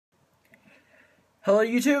Hello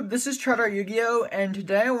YouTube, this is ChardarYuGiOh, and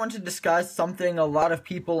today I want to discuss something a lot of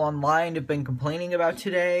people online have been complaining about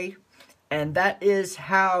today, and that is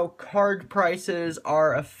how card prices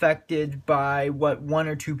are affected by what one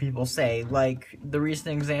or two people say. Like, the recent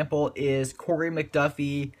example is Corey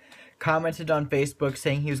McDuffie commented on Facebook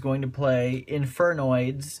saying he was going to play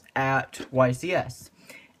Infernoids at YCS.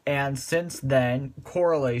 And since then,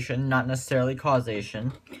 correlation, not necessarily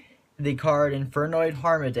causation, the card Infernoid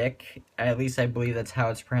Harmodic, at least I believe that's how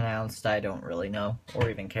it's pronounced, I don't really know, or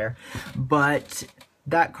even care, but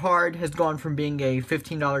that card has gone from being a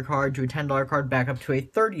 $15 card to a $10 card back up to a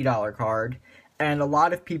 $30 card, and a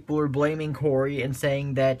lot of people are blaming Corey and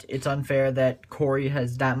saying that it's unfair that Corey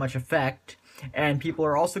has that much effect, and people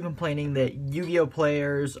are also complaining that Yu-Gi-Oh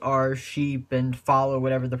players are sheep and follow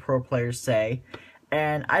whatever the pro players say,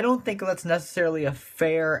 and I don't think that's necessarily a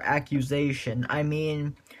fair accusation. I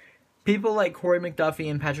mean, people like Corey McDuffie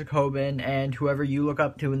and Patrick Hoban and whoever you look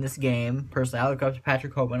up to in this game, personally I look up to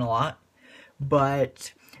Patrick Hoban a lot,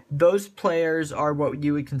 but those players are what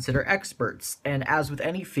you would consider experts, and as with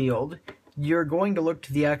any field, you're going to look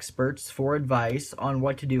to the experts for advice on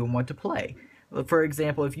what to do and what to play. For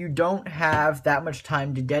example, if you don't have that much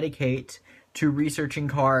time to dedicate to researching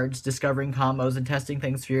cards, discovering combos, and testing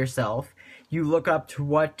things for yourself, you look up to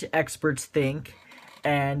what experts think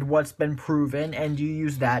and what's been proven, and you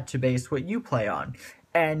use that to base what you play on.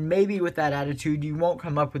 And maybe with that attitude, you won't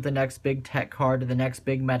come up with the next big tech card or the next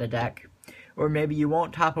big meta deck, or maybe you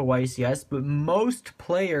won't top a YCS, but most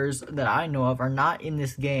players that I know of are not in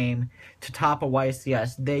this game to top a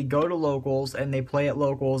YCS. They go to locals, and they play at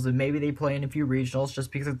locals, and maybe they play in a few regionals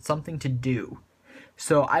just because it's something to do.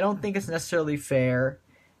 So I don't think it's necessarily fair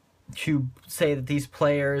to say that these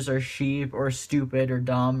players are sheep or stupid or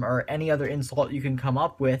dumb or any other insult you can come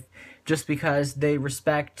up with just because they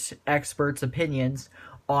respect experts' opinions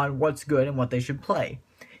on what's good and what they should play.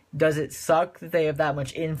 Does it suck that they have that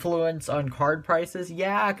much influence on card prices?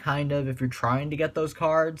 Yeah, kind of, if you're trying to get those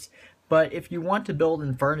cards. But if you want to build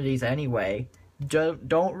Infernities anyway,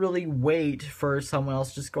 don't really wait for someone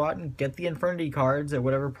else. Just go out and get the Infernity cards at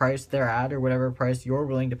whatever price they're at or whatever price you're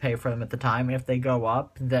willing to pay for them at the time. And if they go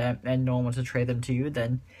up then and no one wants to trade them to you,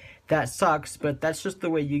 then that sucks. But that's just the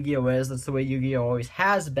way Yu-Gi-Oh is. That's the way Yu-Gi-Oh always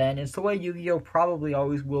has been. It's the way Yu-Gi-Oh probably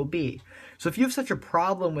always will be. So if you have such a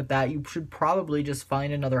problem with that, you should probably just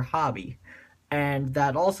find another hobby. And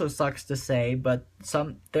that also sucks to say, but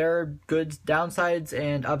there are good downsides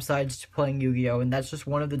and upsides to playing Yu-Gi-Oh! And that's just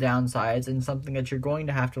one of the downsides and something that you're going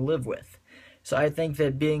to have to live with. So I think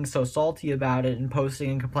that being so salty about it and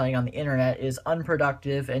posting and complaining on the internet is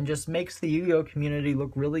unproductive and just makes the Yu-Gi-Oh! Community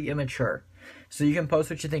look really immature. So you can post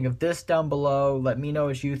what you think of this down below, let me know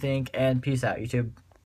what you think, and peace out, YouTube.